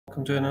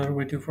Welcome to another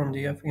video from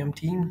the FEM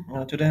team.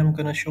 Today I'm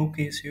going to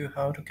showcase you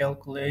how to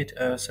calculate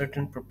a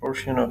certain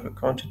proportion of a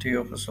quantity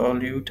of a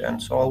solute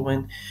and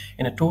solvent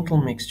in a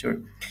total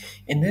mixture.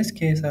 In this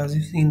case, as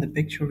you see in the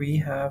picture, we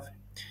have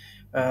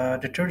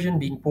detergent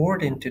being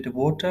poured into the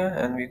water,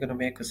 and we're going to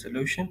make a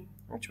solution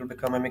which will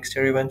become a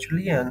mixture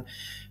eventually. And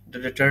the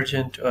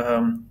detergent,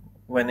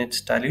 when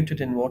it's diluted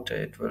in water,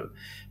 it will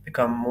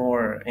become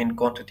more in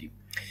quantity.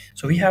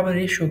 So we have a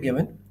ratio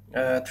given,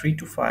 3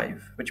 to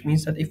 5, which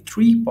means that if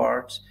 3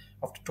 parts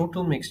of the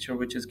total mixture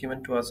which is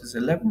given to us is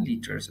 11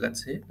 liters,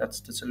 let's say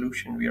that's the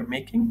solution we are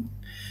making,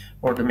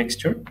 or the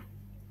mixture,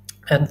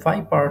 and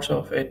 5 parts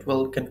of it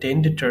will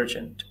contain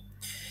detergent.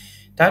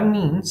 That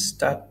means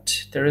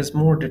that there is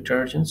more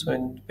detergent. So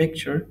in the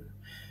picture,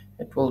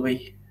 it will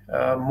be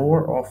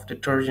more of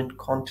detergent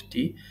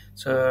quantity.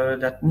 So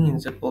that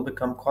means it will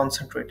become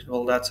concentrated.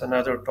 Well, that's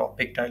another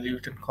topic.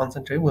 Diluted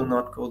concentrate will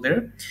not go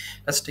there.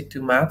 Let's stick to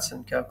maths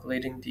and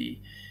calculating the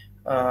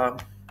uh,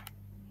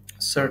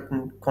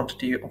 certain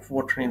quantity of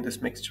water in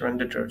this mixture and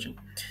detergent.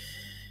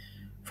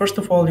 First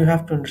of all, you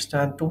have to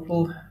understand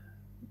total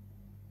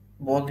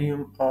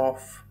volume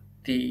of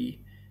the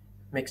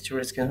mixture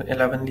is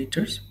 11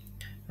 liters.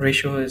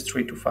 Ratio is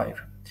 3 to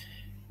 5.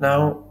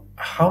 Now,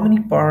 how many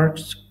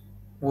parts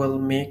will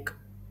make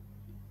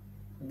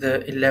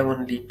the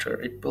 11 liter?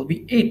 It will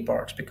be 8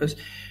 parts, because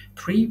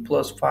 3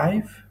 plus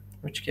 5,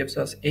 which gives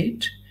us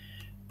 8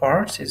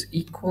 parts, is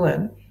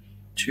equivalent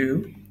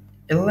to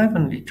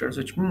 11 liters,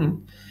 which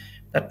means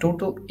that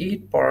total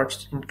 8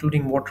 parts,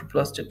 including water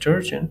plus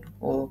detergent,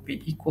 will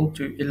be equal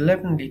to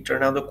 11 liter.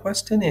 Now the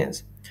question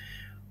is,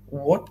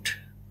 what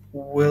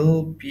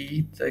will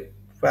be the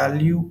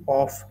value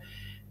of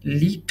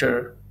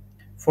liter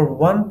for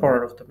one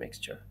part of the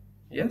mixture?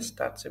 Yes,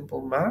 that's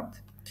simple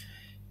math.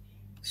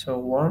 So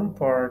 1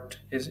 part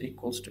is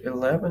equals to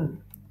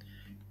 11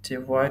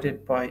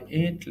 divided by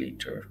 8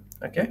 liter.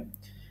 Okay,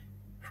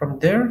 from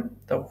there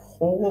the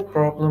whole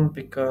problem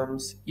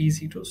becomes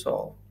easy to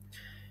solve.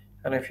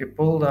 And if you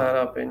pull that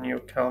up in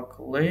your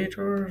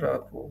calculator,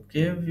 that will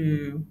give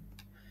you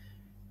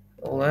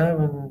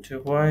 11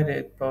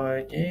 divided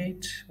by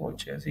 8,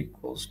 which is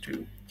equals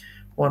to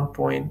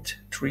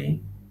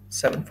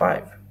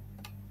 1.375.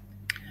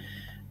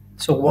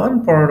 So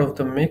 1 part of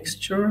the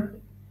mixture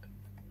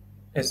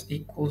is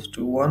equals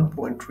to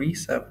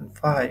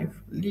 1.375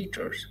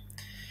 liters.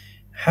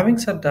 Having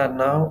said that,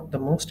 now the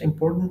most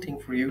important thing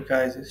for you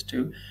guys is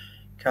to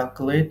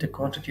calculate the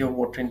quantity of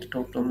water in the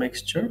total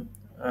mixture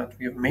that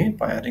we have made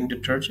by adding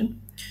detergent.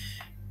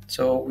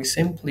 So we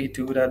simply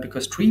do that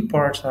because 3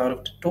 parts out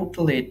of the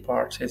total 8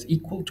 parts is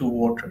equal to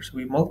water. So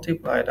we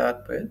multiply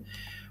that with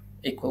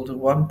equal to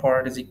 1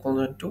 part is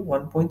equivalent to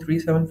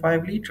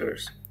 1.375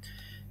 liters.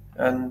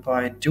 And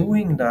by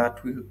doing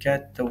that, we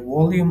get the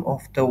volume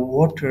of the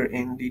water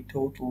in the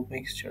total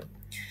mixture.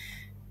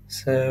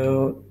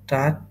 So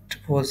that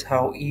was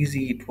how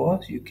easy it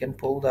was. You can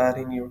pull that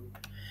in your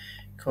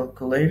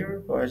calculator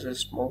by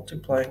just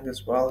multiplying this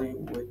value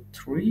with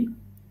 3.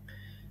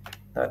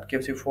 That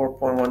gives you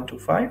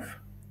 4.125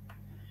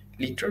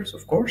 liters,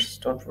 of course.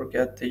 Don't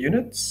forget the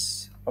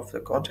units of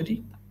the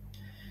quantity.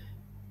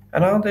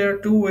 And now there are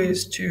 2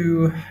 ways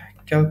to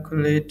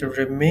calculate the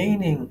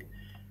remaining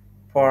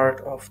part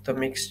of the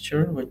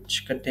mixture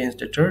which contains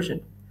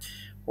detergent.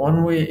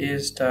 One way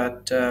is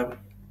that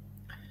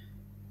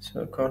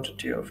so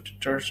quantity of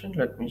detergent,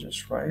 let me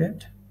just write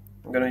it.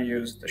 I'm going to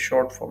use the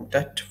short form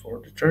det for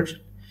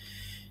detergent.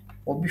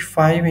 Will be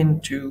 5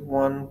 into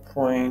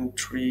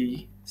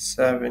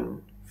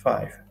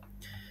 1.375,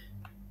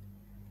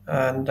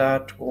 and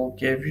that will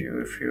give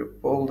you, if you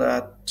pull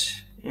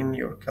that in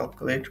your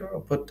calculator or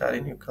put that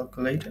in your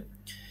calculator,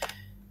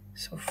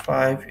 so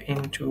 5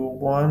 into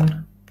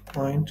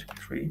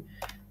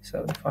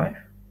 1.375,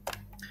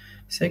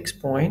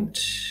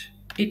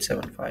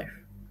 6.875.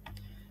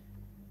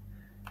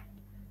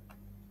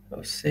 So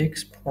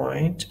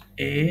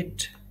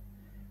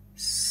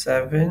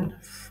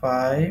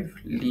 6.875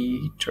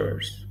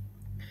 liters.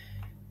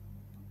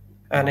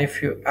 And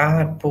if you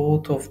add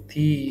both of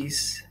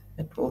these,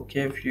 it will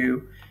give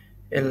you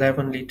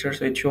 11 liters.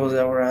 So it shows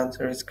our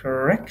answer is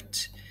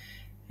correct.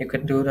 You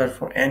can do that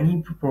for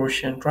any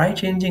proportion. Try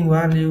changing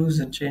values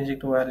and changing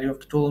the value of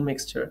the total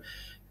mixture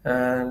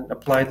and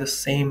apply the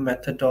same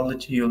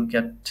methodology. You'll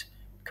get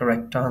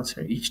correct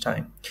answer each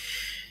time.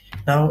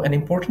 Now, an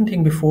important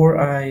thing before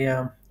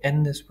I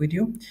end this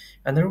video,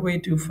 another way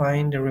to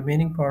find the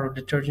remaining part of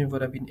detergent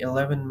would have been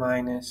 11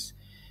 minus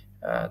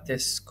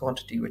this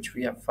quantity which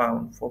we have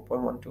found,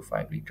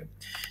 4.125 liter.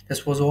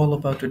 This was all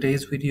about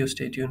today's video.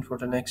 Stay tuned for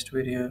the next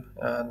video,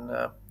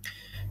 and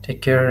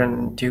take care,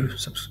 and do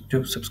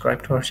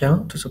subscribe to our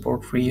channel to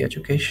support free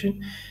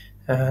education,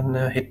 and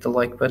hit the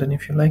like button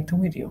if you like the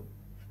video.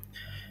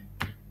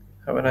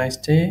 Have a nice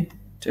day.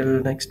 Till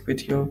next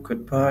video.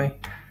 Goodbye.